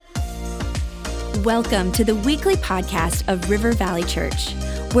Welcome to the weekly podcast of River Valley Church.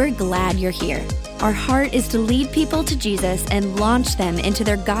 We're glad you're here. Our heart is to lead people to Jesus and launch them into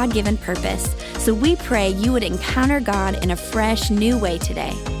their God-given purpose. So we pray you would encounter God in a fresh, new way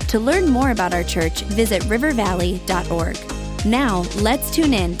today. To learn more about our church, visit rivervalley.org. Now, let's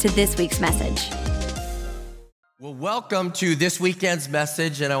tune in to this week's message. Well, welcome to this weekend's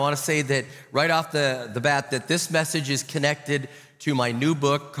message, and I want to say that right off the bat that this message is connected to my new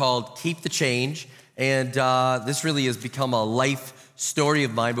book called Keep the Change, and this really has become a life story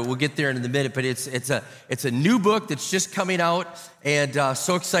of mine, but we'll get there in a minute. But it's a new book that's just coming out, and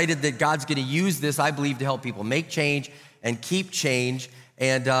so excited that God's going to use this, I believe, to help people make change and keep change.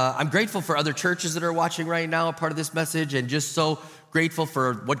 And I'm grateful for other churches that are watching right now, a part of this message, and just so grateful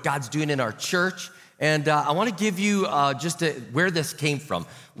for what God's doing in our church. And I want to give you where this came from,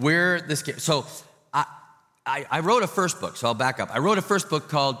 So I wrote a first book, so I'll back up. I wrote a first book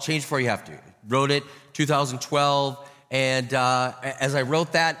called Change Before You Have to. Wrote it 2012, and as I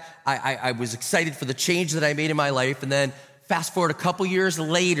wrote that, I was excited for the change that I made in my life. And then fast forward a couple years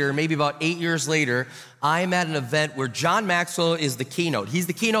later, maybe about 8 years later, I'm at an event where John Maxwell is the keynote. He's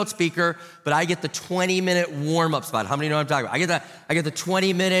the keynote speaker, but I get the 20-minute warm-up spot. How many know what I'm talking about? I get the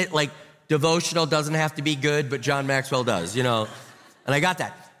 20-minute, devotional. Doesn't have to be good, but John Maxwell does, and I got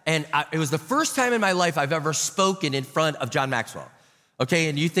that. And it was the first time in my life I've ever spoken in front of John Maxwell. Okay,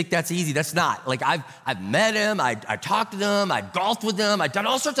 and you think that's easy. That's not. I've met him, I talked to him, I'd golfed with him, I'd done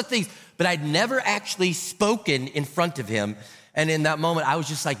all sorts of things, but I'd never actually spoken in front of him. And in that moment, I was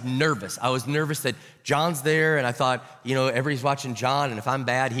just nervous. I was nervous that John's there, and I thought, everybody's watching John, and if I'm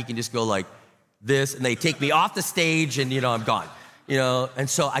bad, he can just go like this, and they take me off the stage, and I'm gone. And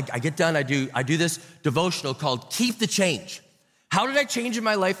so I get done, I do this devotional called Keep the Change. How did I change in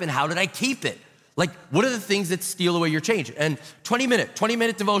my life, and how did I keep it? What are the things that steal away your change? And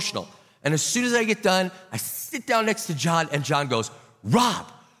 20-minute devotional. And as soon as I get done, I sit down next to John, and John goes, "Rob,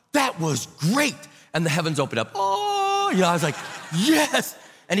 that was great." And the heavens open up. Oh, I was like, yes.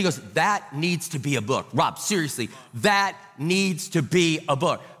 And he goes, "That needs to be a book. Rob, seriously, that needs to be a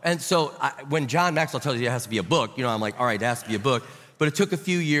book." And so when John Maxwell tells you it has to be a book, I'm like, all right, it has to be a book. But it took a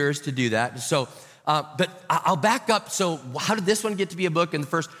few years to do that. So, but I'll back up. So how did this one get to be a book?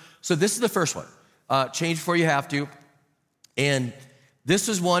 So this is the first one, Change Before You Have to. And this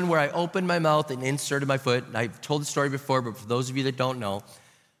is one where I opened my mouth and inserted my foot. And I've told the story before, but for those of you that don't know,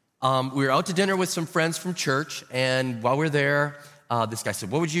 we were out to dinner with some friends from church. And while we were there, this guy said,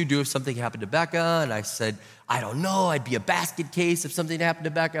 "What would you do if something happened to Becca?" And I said, "I don't know. I'd be a basket case if something happened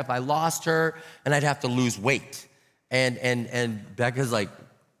to Becca, if I lost her, and I'd have to lose weight." And Becca's like,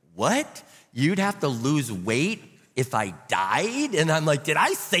 "What? You'd have to lose weight if I died?" And I'm like, did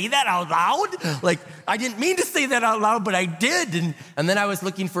I say that out loud? I didn't mean to say that out loud, but I did. And then I was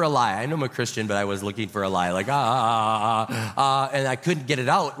looking for a lie. I know I'm a Christian, but I was looking for a lie, and I couldn't get it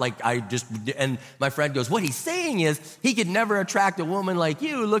out. And my friend goes, "What he's saying is he could never attract a woman like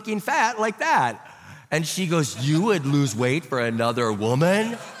you looking fat like that." And she goes, "You would lose weight for another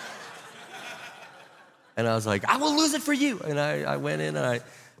woman?" And I was like, "I will lose it for you." And I went in and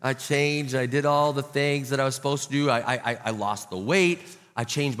I changed. I did all the things that I was supposed to do. I lost the weight. I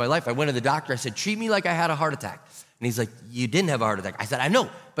changed my life. I went to the doctor. I said, "Treat me like I had a heart attack." And he's like, "You didn't have a heart attack." I said, "I know,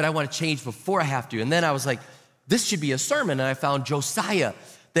 but I want to change before I have to." And then I was like, this should be a sermon. And I found Josiah,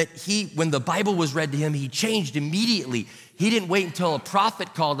 that when the Bible was read to him, he changed immediately. He didn't wait until a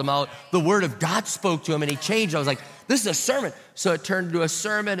prophet called him out. The word of God spoke to him, and he changed. I was like, this is a sermon. So it turned into a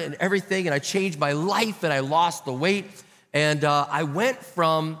sermon and everything, and I changed my life, and I lost the weight. And I went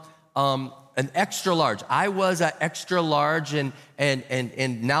from an extra large. I was an extra large, and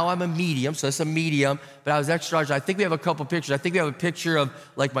now I'm a medium, so it's a medium, but I was extra large. I think we have a couple pictures. I think we have a picture of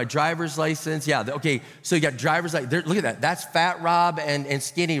my driver's license. Yeah, okay, so you got driver's license. Look at that. That's fat Rob and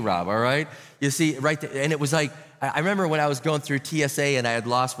skinny Rob, all right? You see, right there. And it was I remember when I was going through TSA and I had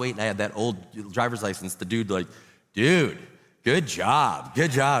lost weight and I had that old driver's license, the dude "Dude, good job,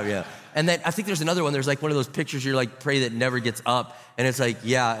 yeah." And then I think there's another one. There's one of those pictures you're pray that never gets up. And it's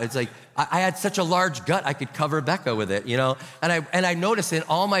I had such a large gut I could cover Becca with it, And I noticed in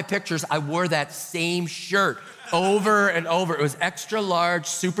all my pictures I wore that same shirt over and over. It was extra large,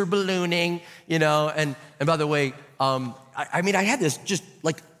 super ballooning, And by the way, I had this just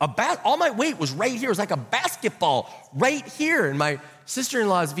all my weight was right here. It was like a basketball right here. And my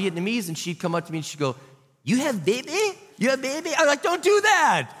sister-in-law is Vietnamese, and she'd come up to me and she'd go, "You have baby? You have baby?" I'm like, "Don't do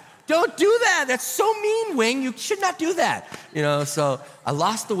that. Don't do that. That's so mean, Wing. You should not do that." So I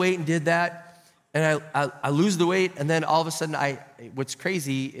lost the weight and did that. And I lose the weight. And then all of a sudden, what's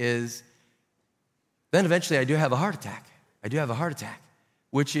crazy is then eventually I do have a heart attack.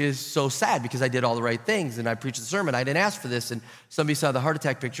 which is so sad because I did all the right things and I preached the sermon. I didn't ask for this, and somebody saw the heart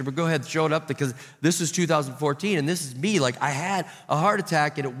attack picture, but go ahead, show it up because this is 2014 and this is me. Like, I had a heart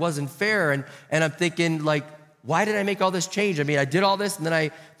attack and it wasn't fair, and I'm thinking, like, why did I make all this change? I mean, I did all this and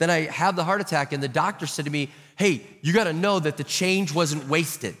then I have the heart attack, and the doctor said to me, hey, you gotta know that the change wasn't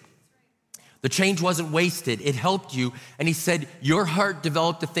wasted. The change wasn't wasted. It helped you. And he said, your heart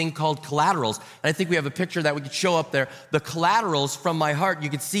developed a thing called collaterals. And I think we have a picture that we could show up there. The collaterals from my heart, you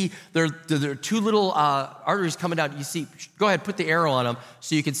can see there are two little arteries coming down. You see, go ahead, put the arrow on them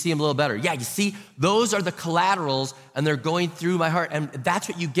so you can see them a little better. Yeah, you see, those are the collaterals, and they're going through my heart. And that's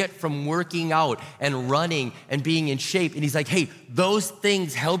what you get from working out and running and being in shape. And he's like, hey, those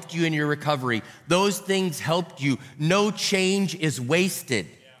things helped you in your recovery. Those things helped you. No change is wasted.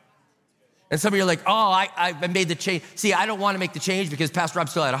 And some of you are like, oh, I made the change. See, I don't want to make the change because Pastor Rob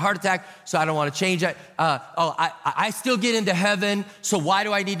still had a heart attack, so I don't want to change it. I still get into heaven, so why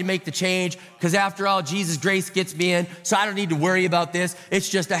do I need to make the change? Because after all, Jesus' grace gets me in, so I don't need to worry about this. It's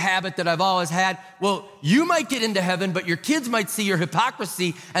just a habit that I've always had. Well, you might get into heaven, but your kids might see your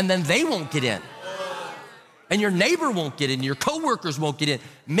hypocrisy, and then they won't get in. And your neighbor won't get in. Your coworkers won't get in.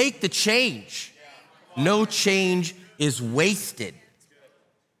 Make the change. No change is wasted.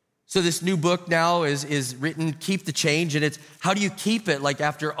 So this new book now is written, Keep the Change, and it's how do you keep it? Like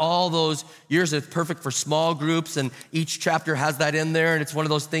after all those years, it's perfect for small groups, and each chapter has that in there, and it's one of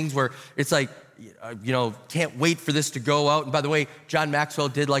those things where it's like, can't wait for this to go out. And by the way, John Maxwell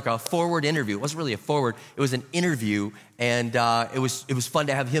did like a forward interview. It wasn't really a forward, it was an interview, and it was fun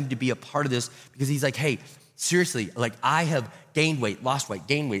to have him to be a part of this because he's like, hey, seriously, like I have gained weight, lost weight,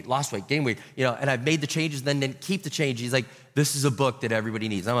 gained weight, lost weight, gained weight, and I've made the changes, then keep the change. He's like, this is a book that everybody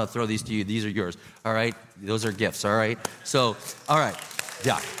needs. I'm gonna throw these to you. These are yours, all right? Those are gifts, all right? So, all right,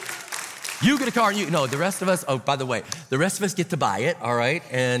 yeah. You get a car, the rest of us, oh, by the way, the rest of us get to buy it, all right?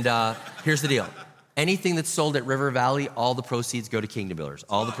 And here's the deal. Anything that's sold at River Valley, all the proceeds go to Kingdom Builders,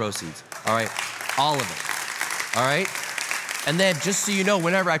 all the proceeds, all right? All of it, all right? And then just so you know,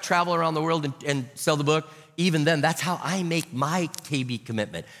 whenever I travel around the world and sell the book, even then, that's how I make my KB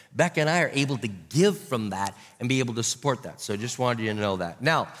commitment. Becca and I are able to give from that and be able to support that. So just wanted you to know that.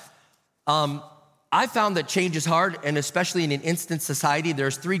 Now, I found that change is hard, and especially in an instant society,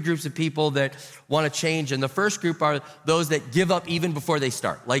 there's three groups of people that want to change. And the first group are those that give up even before they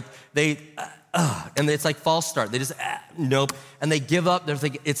start. Like and it's like false start. They just, nope. And they give up. They're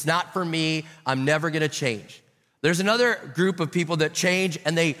like, it's not for me. I'm never going to change. There's another group of people that change,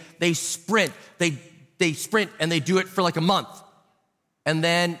 and they sprint. They sprint and they do it for like a month. And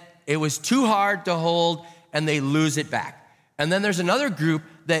then it was too hard to hold and they lose it back. And then there's another group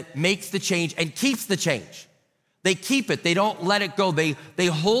that makes the change and keeps the change. They keep it, they don't let it go. They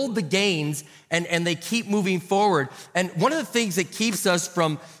hold the gains and they keep moving forward. And one of the things that keeps us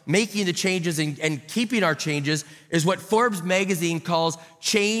from making the changes and keeping our changes is what Forbes magazine calls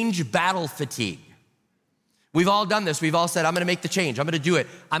change battle fatigue. We've all done this. We've all said, I'm gonna make the change. I'm gonna do it.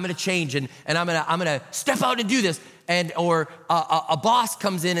 I'm gonna change and I'm gonna step out and do this. Or a boss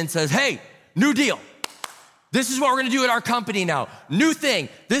comes in and says, hey, new deal. This is what we're gonna do at our company now. New thing.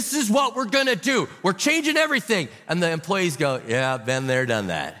 This is what we're gonna do. We're changing everything. And the employees go, yeah, been there, done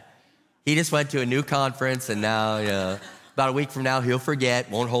that. He just went to a new conference and now, about a week from now, he'll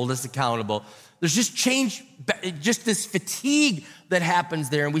forget, won't hold us accountable. There's just change, just this fatigue that happens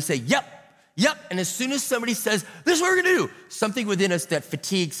there. And we say, yep. And as soon as somebody says, this is what we're gonna do, something within us, that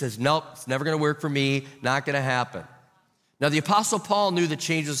fatigue says, nope, it's never gonna work for me, not gonna happen. Now, the Apostle Paul knew that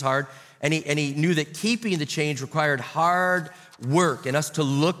change was hard, and he knew that keeping the change required hard work and us to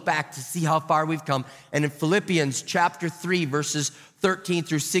look back to see how far we've come. And in Philippians chapter 3, verses 13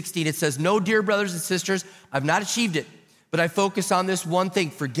 through 16, it says, no, dear brothers and sisters, I've not achieved it, but I focus on this one thing,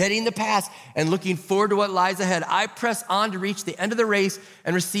 forgetting the past and looking forward to what lies ahead. I press on to reach the end of the race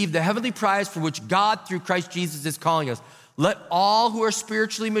and receive the heavenly prize for which God, through Christ Jesus, is calling us. Let all who are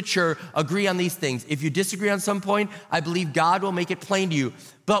spiritually mature agree on these things. If you disagree on some point, I believe God will make it plain to you.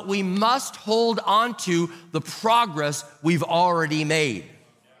 But we must hold on to the progress we've already made.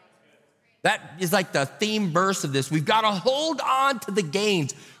 That is like the theme verse of this. We've got to hold on to the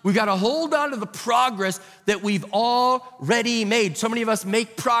gains. We've got to hold on to the progress that we've already made. So many of us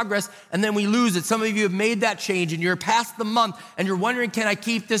make progress and then we lose it. Some of you have made that change and you're past the month and you're wondering, can I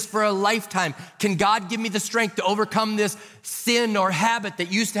keep this for a lifetime? Can God give me the strength to overcome this sin or habit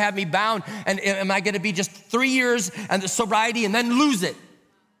that used to have me bound? And am I going to be just 3 years and the sobriety and then lose it?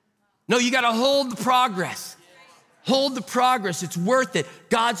 No, you got to hold the progress. Hold the progress. It's worth it.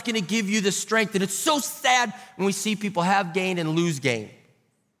 God's going to give you the strength. And it's so sad when we see people have gain and lose gain.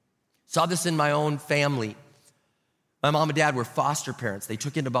 Saw this in my own family. My mom and dad were foster parents. They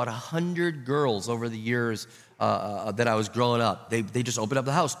took in about 100 girls over the years that I was growing up. They just opened up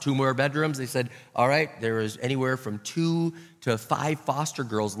the house, 2 more bedrooms. They said, all right, there was anywhere from 2 to 5 foster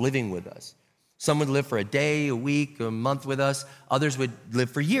girls living with us. Some would live for a day, a week, a month with us. Others would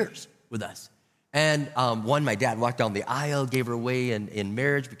live for years with us. And one, my dad walked down the aisle, gave her away in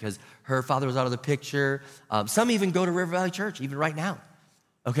marriage because her father was out of the picture. Some even go to River Valley Church, even right now.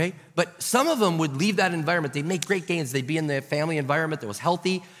 Okay? But some of them would leave that environment. They'd make great gains. They'd be in the family environment that was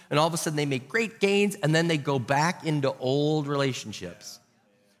healthy, and all of a sudden they make great gains, and then they go back into old relationships,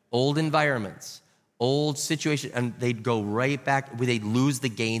 old environments, old situations, and they'd go right back. They'd lose the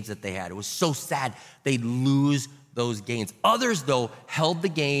gains that they had. It was so sad. They'd lose those gains. Others, though, held the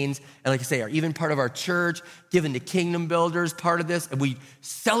gains, and like I say, are even part of our church, given to kingdom builders, part of this, and we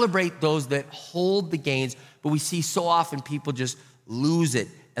celebrate those that hold the gains, but we see so often people just lose it,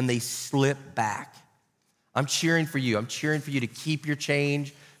 and they slip back. I'm cheering for you. I'm cheering for you to keep your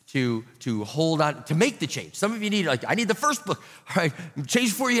change, to hold on, to make the change. Some of you need, I need the first book. All right,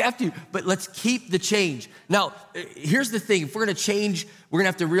 change before you have to, but let's keep the change. Now, here's the thing. If we're going to change, we're going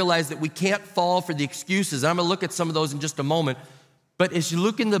to have to realize that we can't fall for the excuses. And I'm going to look at some of those in just a moment. But as you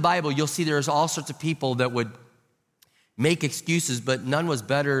look in the Bible, you'll see there's all sorts of people that would make excuses, but none was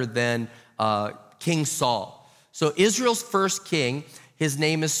better than King Saul. So Israel's first king, his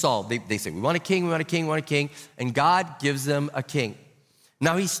name is Saul. They say, we want a king, we want a king, we want a king. And God gives them a king.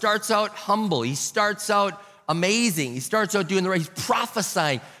 Now he starts out humble. He starts out amazing. He starts out doing the right, he's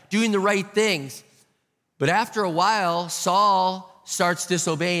prophesying, doing the right things. But after a while, Saul starts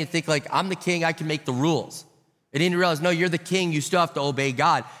disobeying and think like, I'm the king, I can make the rules. And he didn't realize, no, you're the king, you still have to obey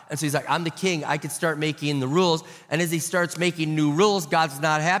God. And so he's like, I'm the king, I can start making the rules. And as he starts making new rules, God's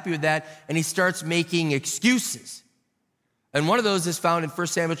not happy with that, and he starts making excuses. And one of those is found in 1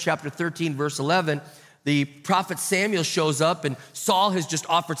 Samuel chapter 13, verse 11. The prophet Samuel shows up, and Saul has just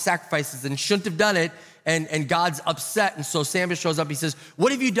offered sacrifices and shouldn't have done it, and God's upset. And so Samuel shows up, he says,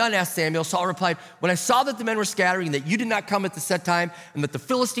 what have you done, asked Samuel. Saul replied, when I saw that the men were scattering, that you did not come at the set time, and that the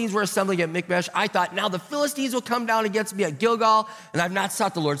Philistines were assembling at Michmash, I thought, now the Philistines will come down against me at Gilgal, and I've not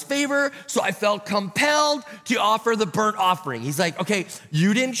sought the Lord's favor, so I felt compelled to offer the burnt offering. He's like, okay,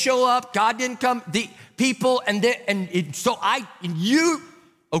 you didn't show up, God didn't come, the people,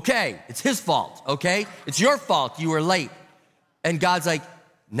 okay, it's his fault, okay? It's your fault, you were late. And God's like,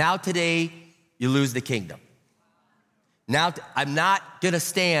 now today, you lose the kingdom. Now, I'm not gonna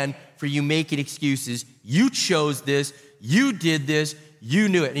stand for you making excuses. You chose this, you did this, you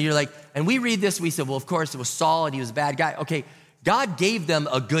knew it. And you're like, and we read this, we said, well, of course, it was Saul and he was a bad guy. Okay, God gave them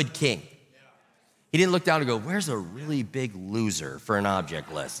a good king. He didn't look down and go, where's a really big loser for an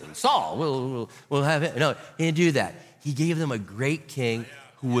object lesson? Saul, we'll have it. No, he didn't do that. He gave them a great king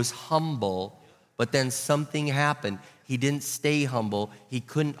who was humble, but then something happened. He didn't stay humble. He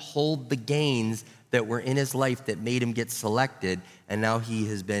couldn't hold the gains that were in his life that made him get selected, and now he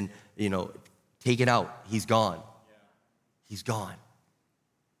has been, taken out. He's gone. He's gone.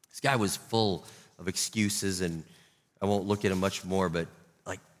 This guy was full of excuses, and I won't look at him much more, but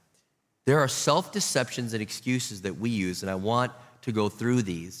there are self-deceptions and excuses that we use, and I want to go through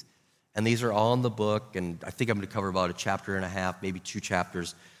these. And these are all in the book, and I think I'm going to cover about a chapter and a half, maybe 2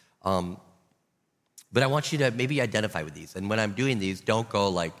 chapters. But I want you to maybe identify with these. And when I'm doing these, don't go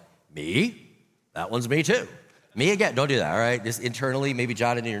like, me? That one's me too. Me again? Don't do that, all right? Just internally, maybe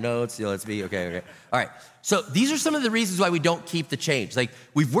jot it in your notes. It's me, okay. All right. So these are some of the reasons why we don't keep the change. Like,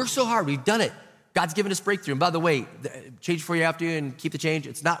 we've worked so hard, we've done it. God's given us breakthrough. And by the way, change before you have to and keep the change,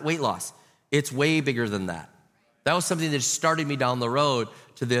 it's not weight loss. It's way bigger than that. That was something that started me down the road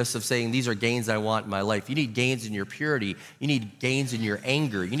to this of saying these are gains I want in my life. You need gains in your purity. You need gains in your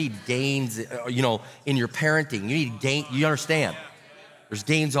anger. You need gains, in your parenting. You need gain. You understand? There's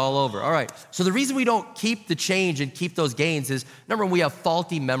gains all over. All right. So the reason we don't keep the change and keep those gains is, number one, we have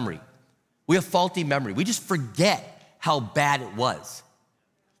faulty memory. We have faulty memory. We just forget how bad it was.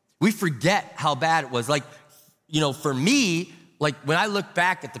 We forget how bad it was. Like, for me, like when I look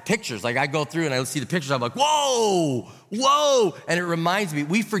back at the pictures, like I go through and I see the pictures, I'm like, whoa. And it reminds me,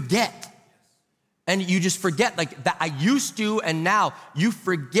 we forget. And you just forget like that I used to, and now you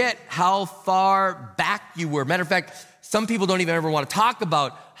forget how far back you were. Matter of fact, some people don't even ever want to talk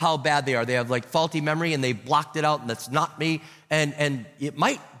about how bad they are. They have like faulty memory and they blocked it out, and that's not me. And it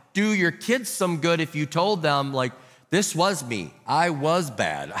might do your kids some good if you told them like, this was me. I was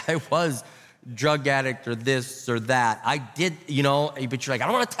bad. I was drug addict or this or that. I did, but you're like, I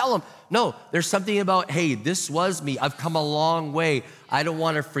don't want to tell them. No, there's something about, hey, this was me. I've come a long way. I don't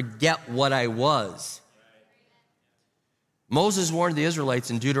want to forget what I was. Moses warned the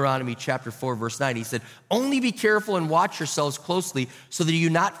Israelites in Deuteronomy chapter 4, verse 9. He said, only be careful and watch yourselves closely so that you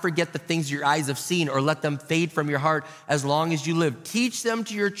not forget the things your eyes have seen or let them fade from your heart as long as you live. Teach them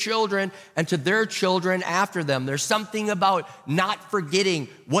to your children and to their children after them. There's something about not forgetting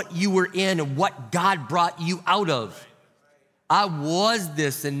what you were in and what God brought you out of. I was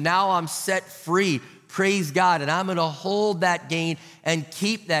this and now I'm set free. Praise God. And I'm going to hold that gain and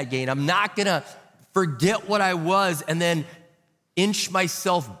keep that gain. I'm not going to forget what I was and then inch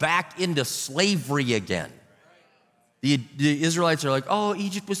myself back into slavery again. The Israelites are like, oh,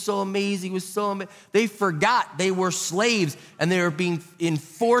 Egypt was so amazing, They forgot they were slaves and they were being in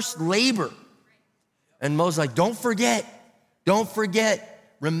forced labor. And Moses is like, don't forget,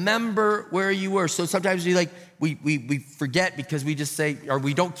 remember where you were. So sometimes we forget because we just say, or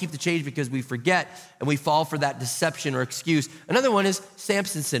we don't keep the change because we forget and we fall for that deception or excuse. Another one is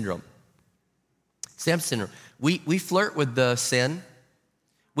Samson syndrome. We flirt with the sin.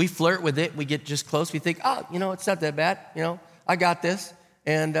 We flirt with it. We get just close. We think, oh, it's not that bad. I got this.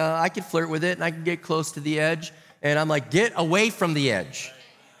 And I can flirt with it and I can get close to the edge. And I'm like, get away from the edge.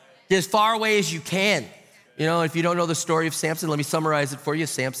 Get as far away as you can. If you don't know the story of Samson, let me summarize it for you.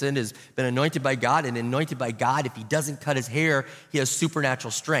 Samson has been anointed by God, and anointed by God, if he doesn't cut his hair, he has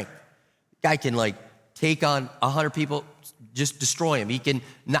supernatural strength. Guy can take on 100 people, just destroy him. He can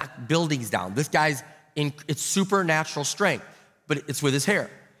knock buildings down. This guy's it's supernatural strength, but it's with his hair.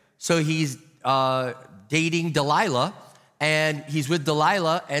 So he's dating Delilah, and he's with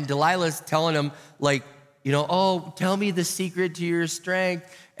Delilah, and Delilah's telling him oh, tell me the secret to your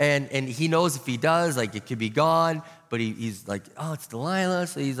strength. And he knows if he does, it could be gone. But he's like, oh, it's Delilah.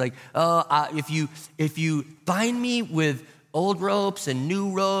 So he's like, oh, if you bind me with old ropes and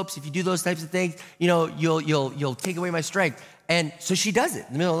new ropes, if you do those types of things, you'll take away my strength. And so she does it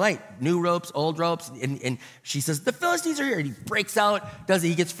in the middle of the night. New ropes, old ropes. And she says, the Philistines are here. And he breaks out, does it.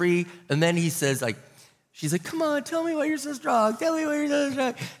 He gets free. And then he says, she's like, come on, tell me why you're so strong. Tell me why you're so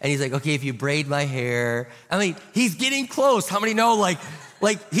strong. And he's like, okay, if you braid my hair. He's getting close. How many know,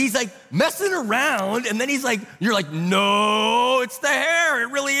 he's messing around. And then he's like, you're like, no, it's the hair.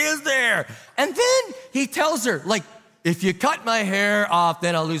 It really is there. And then he tells her, if you cut my hair off,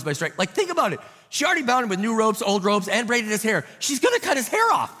 then I'll lose my strength. Think about it. She already bound him with new ropes, old ropes, and braided his hair. She's going to cut his hair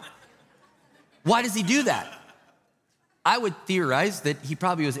off. Why does he do that? I would theorize that he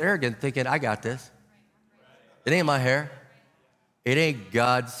probably was arrogant, thinking, I got this. It ain't my hair. It ain't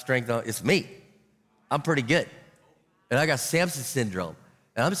God's strength. It's me. I'm pretty good. And I got Samson syndrome.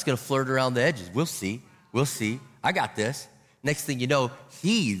 And I'm just going to flirt around the edges. We'll see. I got this. Next thing you know,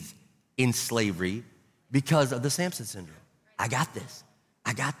 he's in slavery because of the Samson syndrome. I got this.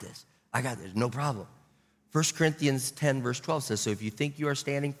 No problem. 1 Corinthians 10, verse 12 says, so if you think you are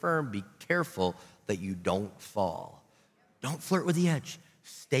standing firm, be careful that you don't fall. Don't flirt with the edge.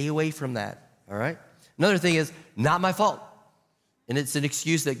 Stay away from that, all right? Another thing is, not my fault. And it's an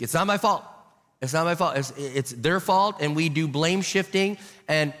excuse that it's not my fault. It's not my fault. It's their fault, and we do blame shifting,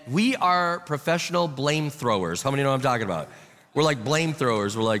 and we are professional blame throwers. How many know what I'm talking about? We're like blame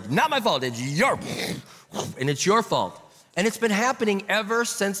throwers. We're like, not my fault. It's your, and it's your fault. And it's been happening ever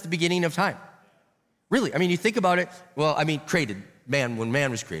since the beginning of time. Really, you think about it. Well, created, when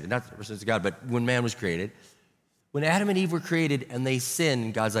man was created, not ever since God, but when man was created. When Adam and Eve were created and they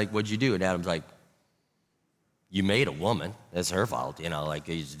sinned, God's like, what'd you do? And Adam's like, you made a woman. That's her fault.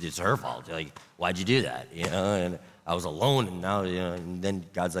 It's her fault. Why'd you do that? And I was alone, and now, and then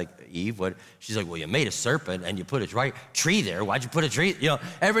God's like, Eve, what? She's like, well, you made a serpent and you put a tree there. Why'd you put a tree?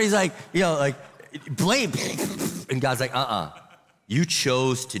 Everybody's like, blame. And God's like, you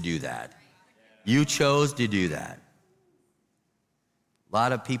chose to do that. You chose to do that. A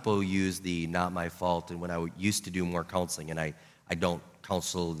lot of people use the not my fault, and when I used to do more counseling, and I don't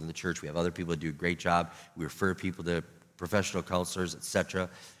counsel in the church. We have other people that do a great job. We refer people to professional counselors, etc.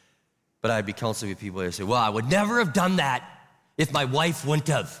 But I'd be counseling with people and say, well, I would never have done that if my wife wouldn't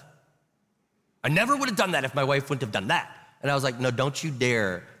have. I never would have done that if my wife wouldn't have done that. And I was like, no, don't you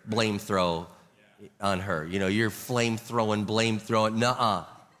dare blame throw on her. You're flame throwing, blame throwing. Nuh-uh.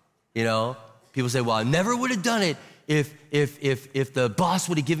 People say, well, I never would have done it if the boss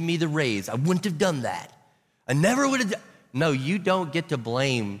would have given me the raise. I wouldn't have done that. I never would have done. No, you don't get to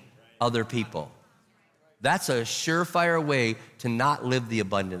blame other people. That's a surefire way to not live the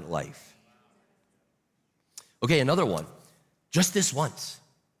abundant life. Okay, another one. Just this once.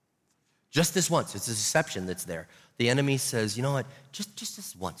 Just this once. It's a deception that's there. The enemy says, you know what? Just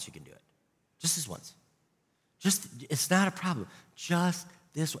this once you can do it. Just this once. It's not a problem. Just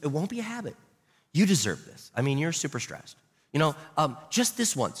this. It won't be a habit. You deserve this. You're super stressed. Just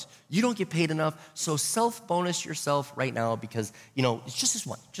this once. You don't get paid enough, so self-bonus yourself right now because, it's just this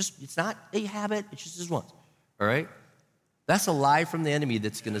once. It's not a habit, it's just this once, all right? That's a lie from the enemy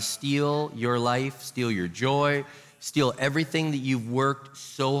that's going to steal your life, steal your joy, steal everything that you've worked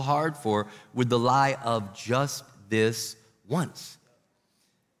so hard for with the lie of just this once.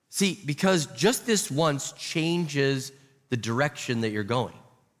 See, because just this once changes the direction that you're going.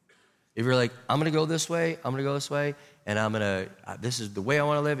 If you're like, I'm going to go this way, and this is the way I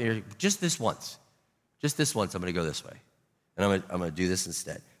want to live, and you're like, just this once, I'm going to go this way, and I'm going to do this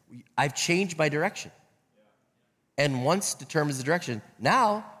instead. I've changed my direction. And once determines the direction.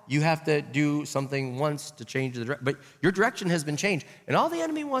 Now you have to do something once to change the direction. But your direction has been changed. And all the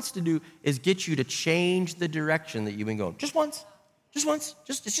enemy wants to do is get you to change the direction that you've been going. Just once. It's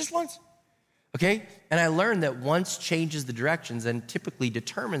just once. Okay? And I learned that once changes the directions and typically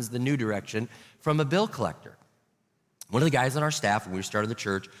determines the new direction from a bill collector. One of the guys on our staff when we started the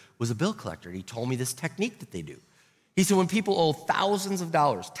church was a bill collector. And he told me this technique that they do. He said when people owe thousands of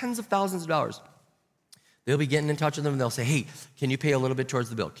dollars, tens of thousands of dollars, they'll be getting in touch with them and they'll say, hey, can you pay a little bit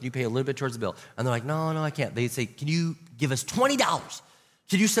towards the bill? Can you pay a little bit towards the bill? And they're like, no, I can't. They say, can you give us $20?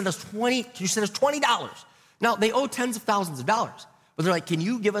 Can you send us $20? Now, they owe tens of thousands of dollars. But they're like, can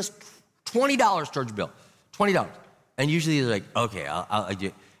you give us $20 towards the bill? $20. And usually they're like, okay, I'll do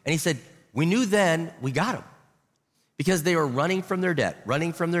it. And he said, we knew then we got them. Because they were running from their debt.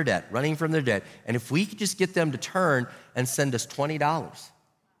 And if we could just get them to turn and send us $20,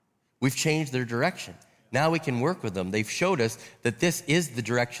 we've changed their direction. Now we can work with them. They've showed us that this is the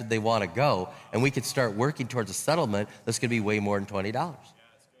direction they want to go, and we could start working towards a settlement that's going to be way more than $20. All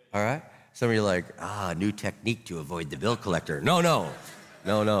right? Some of you are like, new technique to avoid the bill collector. No.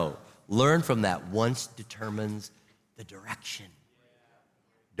 Learn from that. Once determines the direction.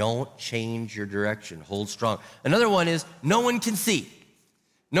 Don't change your direction. Hold strong. Another one is no one can see.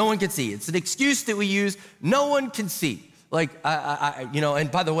 It's an excuse that we use. No one can see. And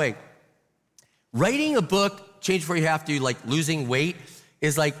by the way, writing a book, Change Before You Have to, losing weight,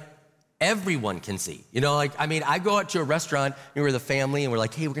 is everyone can see. I go out to a restaurant, we're with a family, and we're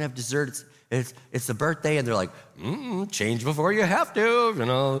like, hey, we're going to have dessert. It's the birthday, and they're like, change before you have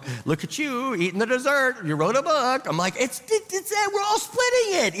to. Look at you eating the dessert. You wrote a book. I'm like, it's we're all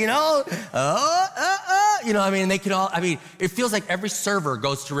splitting it, they can all, it feels like every server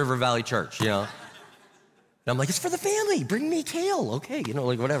goes to River Valley Church, And I'm like, it's for the family. Bring me kale. Okay,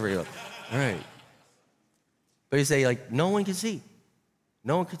 whatever. All right. But you say, no one can see.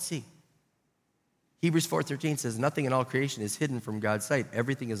 No one could see. Hebrews 4:13 says, nothing in all creation is hidden from God's sight.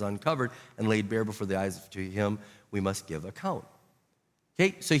 Everything is uncovered and laid bare before the eyes of him. We must give account.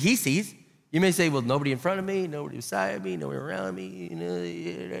 Okay, so he sees. You may say, well, nobody in front of me, nobody beside me, nobody around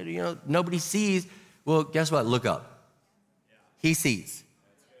me, nobody sees. Well, guess what? Look up. He sees.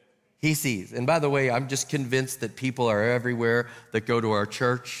 He sees. And by the way, I'm just convinced that people are everywhere that go to our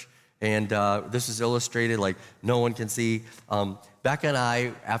church. And this is illustrated no one can see. Becca and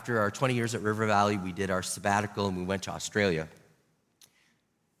I, after our 20 years at River Valley, we did our sabbatical and we went to Australia.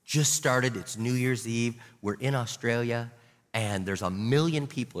 Just started, it's New Year's Eve. We're in Australia and there's 1 million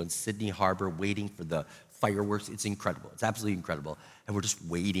people in Sydney Harbor waiting for the fireworks. It's incredible. It's absolutely incredible. And we're just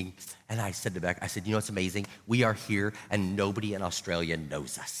waiting. And I said to Becca, it's amazing. We are here and nobody in Australia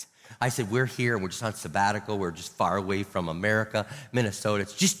knows us. I said, we're here and we're just on sabbatical. We're just far away from America, Minnesota.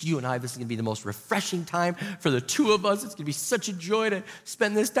 It's just you and I. This is going to be the most refreshing time for the two of us. It's going to be such a joy to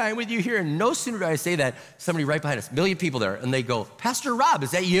spend this time with you here. And no sooner do I say that, somebody right behind us, 1 million people there, and they go, Pastor Rob,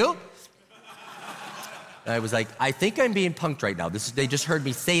 is that you? And I was like, I think I'm being punked right now. They just heard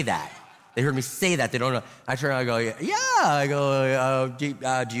me say that. They heard me say that. They don't know. I turn around and I go, yeah. I go,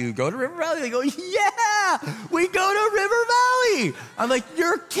 do you go to River Valley? They go, yeah, we go to River Valley. I'm like,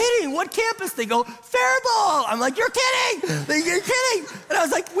 you're kidding. What campus? They go, Faribault. I'm like, you're kidding. You're kidding. And I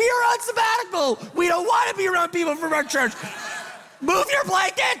was like, we are on sabbatical. We don't want to be around people from our church. Move your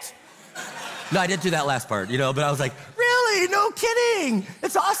blanket. No, I didn't do that last part, but I was like, really? No kidding.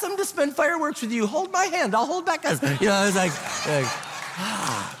 It's awesome to spend fireworks with you. Hold my hand. I'll hold Becca's. I was like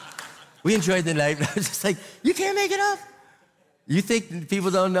we enjoyed the night. I was just like, you can't make it up. You think people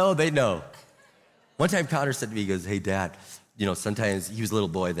don't know? They know. One time Connor said to me, he goes, hey, Dad, sometimes, he was a little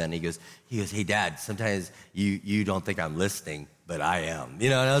boy then, he goes, hey, Dad, sometimes you don't think I'm listening, but I am.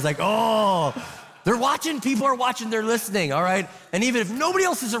 And I was like, oh, they're watching. People are watching. They're listening, all right? And even if nobody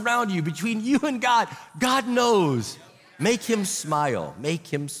else is around you, between you and God, God knows. Make him smile. Make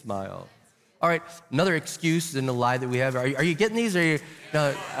him smile. All right, another excuse and a lie that we have. Are you getting these?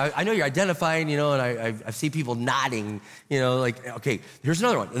 I know you're identifying, and I see people nodding, okay, here's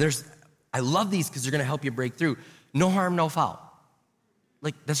another one. I love these because they're going to help you break through. no harm, no foul.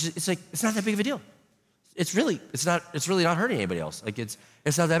 Like, it's not that big of a deal. It's really not hurting anybody else. Like, it's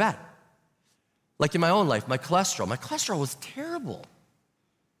not that bad. Like in my own life, my cholesterol was terrible.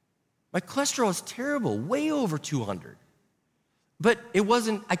 My cholesterol was terrible, way over 200. But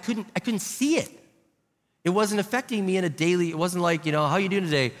I couldn't see it. It wasn't affecting me in a daily, it wasn't like, how you doing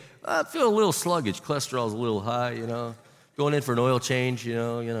today? I'm feeling a little sluggish, cholesterol's a little high, going in for an oil change,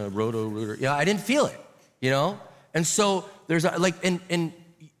 Roto-Rooter. I didn't feel it, And so there's and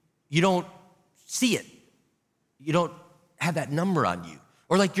you don't see it. You don't have that number on you.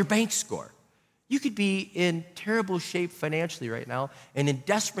 Or like your bank score. You could be in terrible shape financially right now and in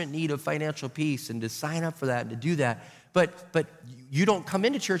desperate need of financial peace and to sign up for that and to do that. But you don't come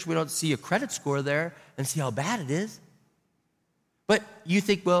into church, we don't see a credit score there and see how bad it is. But you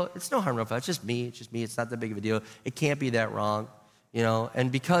think, well, it's no harm, no foul. It's just me. It's not that big of a deal. It can't be that wrong,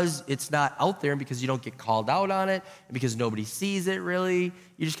 And because it's not out there and because you don't get called out on it and because nobody sees it really,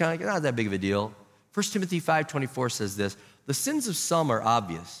 you just kind of like, not that big of a deal. 1 Timothy 5:24 says this, the sins of some are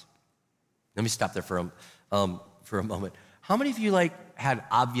obvious. Let me stop there for a moment. How many of you had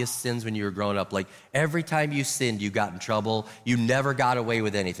obvious sins when you were growing up? Like every time you sinned, you got in trouble. You never got away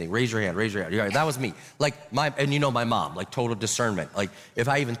with anything. Raise your hand. Yeah, that was me. My mom, total discernment. Like if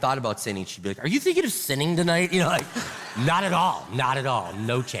I even thought about sinning, she'd be like, are you thinking of sinning tonight? Not at all.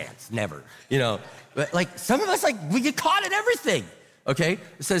 No chance. Never. But some of us, we get caught in everything. Okay?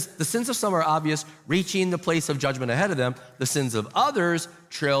 It says, the sins of some are obvious, reaching the place of judgment ahead of them. The sins of others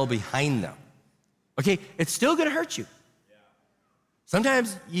trail behind them. Okay? It's still going to hurt you.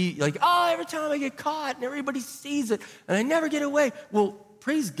 Sometimes you every time I get caught and everybody sees it and I never get away. Well,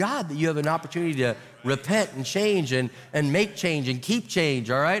 praise God that you have an opportunity to repent and change and make change and keep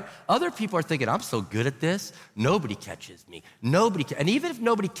change, all right? Other people are thinking, I'm so good at this, nobody catches me. And even if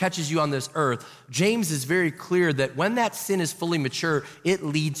nobody catches you on this earth, James is very clear that when that sin is fully mature, it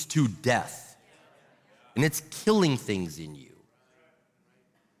leads to death. And it's killing things in you.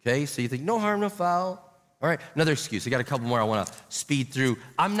 Okay, so you think, no harm, no foul. All right, another excuse. I got a couple more I want to speed through.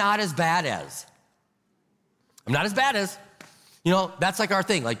 I'm not as bad as. That's our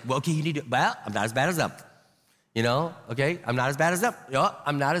thing. I'm not as bad as them. Okay, I'm not as bad as them.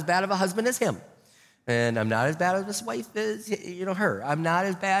 I'm not as bad of a husband as him. And I'm not as bad of his wife as, her. I'm not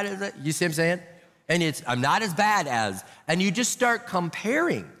as bad as, you see what I'm saying? And I'm not as bad as, and you just start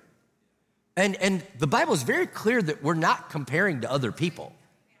comparing. And the Bible is very clear that we're not comparing to other people.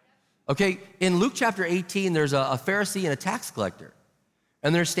 Okay, in Luke chapter 18, there's a Pharisee and a tax collector.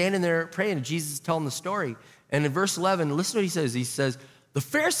 And they're standing there praying, and Jesus is telling the story. And in verse 11, listen to what he says. He says, the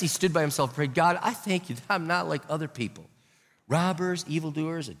Pharisee stood by himself and prayed, God, I thank you that I'm not like other people, robbers,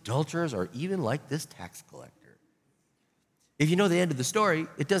 evildoers, adulterers, or even like this tax collector. If you know the end of the story,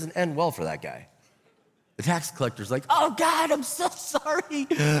 it doesn't end well for that guy. The tax collector's like, oh, God, I'm so sorry.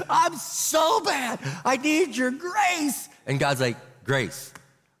 I'm so bad. I need your grace. And God's like, grace.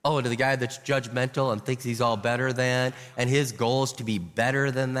 Oh, and to the guy that's judgmental and thinks he's all better than, and his goal is to be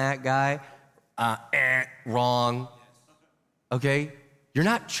better than that guy, wrong. Okay? You're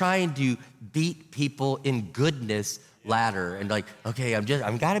not trying to beat people in goodness ladder and I'm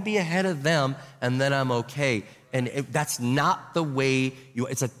got to be ahead of them and then I'm okay. And that's not the way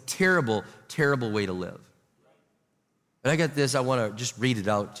it's a terrible, terrible way to live. And I got this, I want to just read it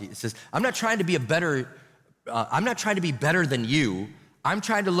out to you. It says, I'm not trying to be better than you. I'm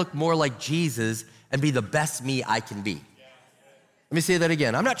trying to look more like Jesus and be the best me I can be. Let me say that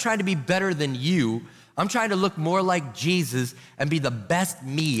again. I'm not trying to be better than you. I'm trying to look more like Jesus and be the best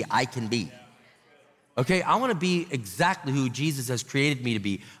me I can be. Okay, I want to be exactly who Jesus has created me to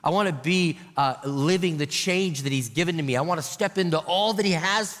be. I want to be living the change that he's given to me. I want to step into all that he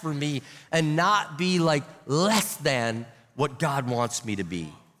has for me and not be less than what God wants me to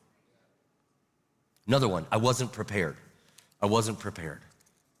be. Another one, I wasn't prepared.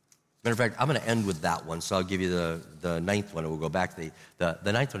 Matter of fact, I'm going to end with that one, so I'll give you the ninth one, and we'll go back.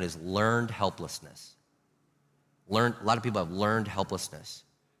 The ninth one is learned helplessness. A lot of people have learned helplessness.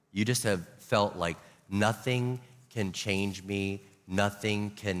 You just have felt like nothing can change me,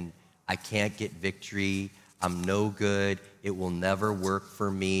 I can't get victory, I'm no good, it will never work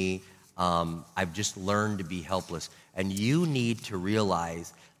for me. I've just learned to be helpless. And you need to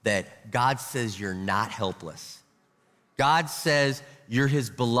realize that God says you're not helpless. God says you're his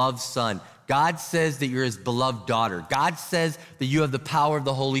beloved son. God says that you're his beloved daughter. God says that you have the power of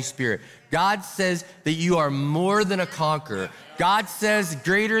the Holy Spirit. God says that you are more than a conqueror. God says,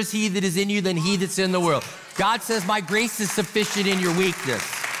 greater is he that is in you than he that's in the world. God says, my grace is sufficient in your weakness.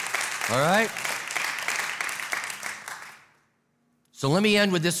 All right? So let me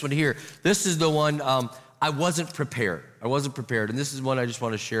end with this one here. This is the one, I wasn't prepared. And this is one I just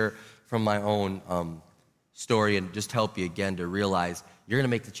want to share from my own story and just help you again to realize you're going to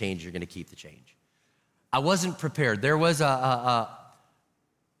make the change, you're going to keep the change. I wasn't prepared. There was when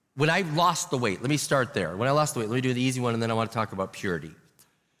I lost the weight, let me start there. When I lost the weight, let me do the easy one, and then I want to talk about purity.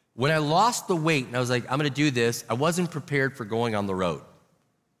 When I lost the weight and I was like, I'm going to do this, I wasn't prepared for going on the road.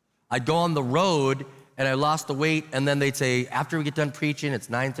 I'd go on the road and I lost the weight, and then they'd say, after we get done preaching, it's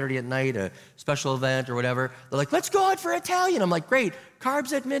 9:30 at night, a special event or whatever. They're like, let's go out for Italian. I'm like, great,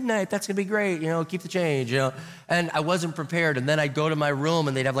 carbs at midnight, that's gonna be great, keep the change, And I wasn't prepared, and then I'd go to my room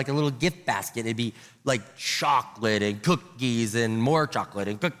and they'd have like a little gift basket. It'd be like chocolate and cookies and more chocolate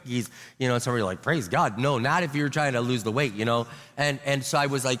and cookies, and somebody like, praise God. No, not if you're trying to lose the weight, And so I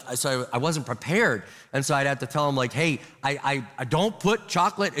was like, I wasn't prepared. And so I'd have to tell them like, hey, I don't put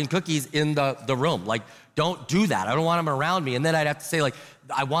chocolate and cookies in the room. Like, don't do that. I don't want them around me. And then I'd have to say like,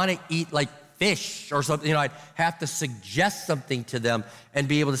 I want to eat like fish or something. I'd have to suggest something to them and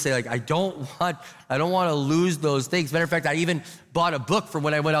be able to say like, I don't want to lose those things. Matter of fact, I even bought a book for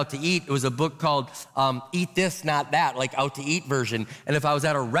when I went out to eat. It was a book called Eat This, Not That, like out to eat version. And if I was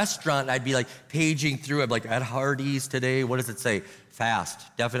at a restaurant, I'd be like paging through. I'm like, at Hardee's today, what does it say?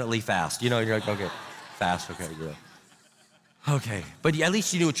 Fast, definitely fast. You're like, okay, fast, okay, good. Okay, but at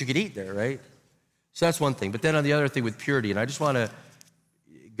least you knew what you could eat there, right? So that's one thing. But then on the other thing with purity, and I just want to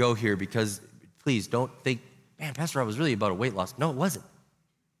go here because please don't think, man, Pastor Rob was really about a weight loss. No, it wasn't.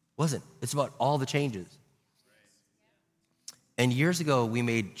 It's about all the changes. And years ago, we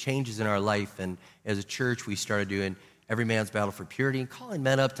made changes in our life, and as a church, we started doing Every Man's Battle for Purity and calling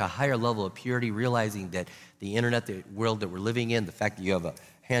men up to a higher level of purity, realizing that the internet, the world that we're living in, the fact that you have a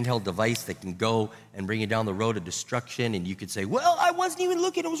handheld device that can go and bring you down the road of destruction, and you could say, well, I wasn't even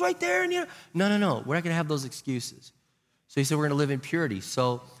looking, it was right there. And no, we're not going to have those excuses. So he said we're going to live in purity.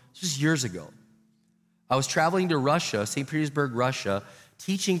 So this was years ago. I was traveling to Russia, St. Petersburg, Russia,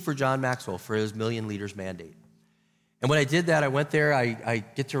 teaching for John Maxwell for his Million Leaders Mandate. And when I did that, I went there, I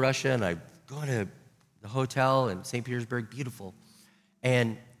get to Russia, and I go to the hotel in St. Petersburg, beautiful,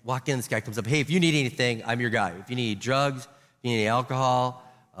 and walk in, this guy comes up, hey, if you need anything, I'm your guy. If you need drugs, if you need any alcohol,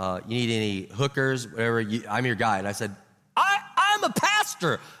 you need any hookers, whatever, I'm your guy. And I said, I'm a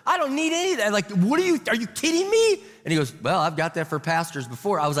pastor. I don't need any of that. Like, are you kidding me? And he goes, well, I've got that for pastors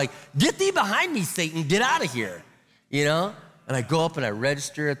before. I was like, get thee behind me, Satan. Get out of here, And I go up and I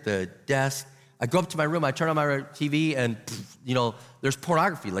register at the desk. I go up to my room. I turn on my TV and, there's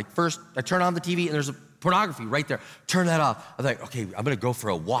pornography. Like first, I turn on the TV and there's a pornography right there. Turn that off. I was like, okay, I'm going to go for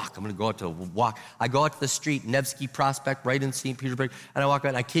a walk. I'm going to go out to a walk. I go out to the street, Nevsky Prospect, right in St. Petersburg, and I walk out,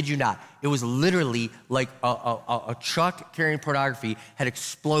 and I kid you not, it was literally like a truck carrying pornography had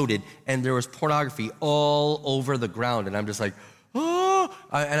exploded, and there was pornography all over the ground, and I'm just like, oh,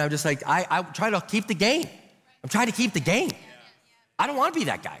 and I'm just like, I try to keep the game. I'm trying to keep the game. I don't want to be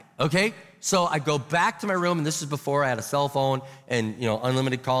that guy, okay? So I go back to my room, and this is before I had a cell phone and,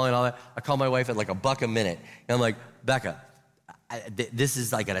 unlimited calling and all that. I call my wife at like $1 a minute. And I'm like, Becca, this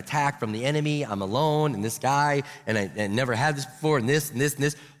is like an attack from the enemy. I'm alone, and this guy, and I never had this before, and this, and this, and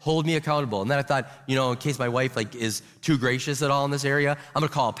this. Hold me accountable. And then I thought, in case my wife is too gracious at all in this area, I'm going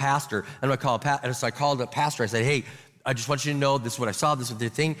to call a pastor. And so I called a pastor. I said, hey, I just want you to know this is what I saw, this is the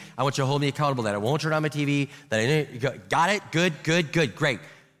thing. I want you to hold me accountable, that I won't turn on my TV, got it? Good, great.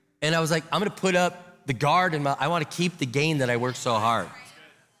 And I was like, I'm going to put up the guard, and I want to keep the gain that I worked so hard.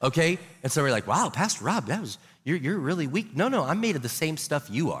 Okay? And so we're like, wow, Pastor Rob, you're really weak. No, I'm made of the same stuff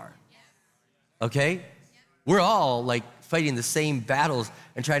you are. Okay? We're all like fighting the same battles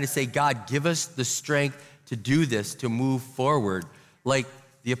and trying to say, God, give us the strength to do this, to move forward. Like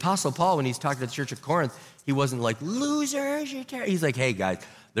the Apostle Paul, when he's talking to the church of Corinth, he wasn't like, losers, you're terrible. He's like, hey, guys,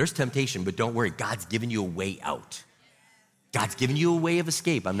 there's temptation, but don't worry. God's given you a way out. God's given you a way of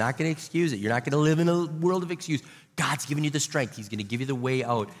escape. I'm not going to excuse it. You're not going to live in a world of excuse. God's given you the strength. He's going to give you the way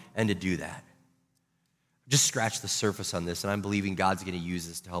out and to do that. Just scratch the surface on this, and I'm believing God's going to use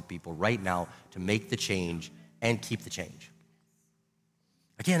this to help people right now to make the change and keep the change.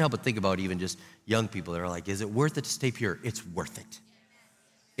 I can't help but think about even just young people that are like, is it worth it to stay pure? It's worth it.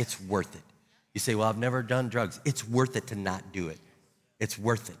 It's worth it. You say, well, I've never done drugs. It's worth it to not do it. It's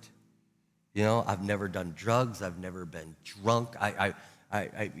worth it. I've never done drugs. I've never been drunk.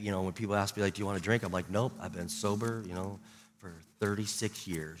 When people ask me, like, do you want to drink? I'm like, nope, I've been sober, for 36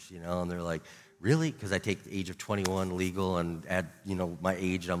 years, and they're like, really? Because I take the age of 21 legal and add, my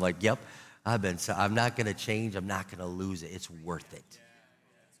age, and I'm like, yep, I'm not going to change. I'm not going to lose it. It's worth it.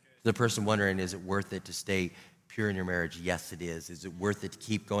 The person wondering, is it worth it to stay pure in your marriage? Yes, it is. Is it worth it to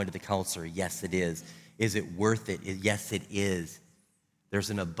keep going to the counselor? Yes, it is. Is it worth it? Yes, it is. There's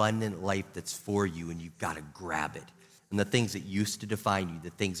an abundant life that's for you, and you've got to grab it. And the things that used to define you, the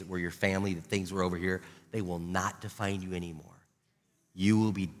things that were your family, the things that were over here, they will not define you anymore. You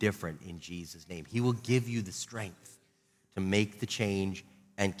will be different in Jesus' name. He will give you the strength to make the change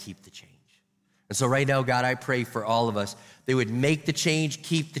and keep the change. And so right now, God, I pray for all of us, they would make the change,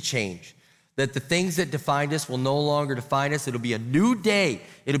 keep the change. That the things that defined us will no longer define us. It'll be a new day.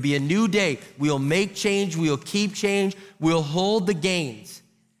 It'll be a new day. We'll make change. We'll keep change. We'll hold the gains.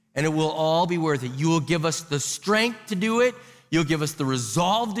 And it will all be worth it. You will give us the strength to do it. You'll give us the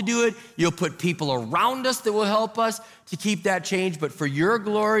resolve to do it. You'll put people around us that will help us to keep that change. But for your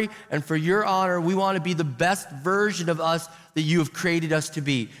glory and for your honor, we want to be the best version of us that you have created us to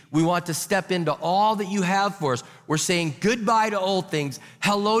be. We want to step into all that you have for us. We're saying goodbye to old things,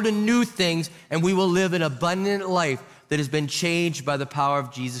 hello to new things, and we will live an abundant life that has been changed by the power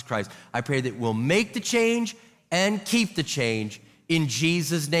of Jesus Christ. I pray that we'll make the change and keep the change. In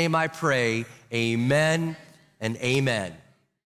Jesus' name I pray, amen and amen.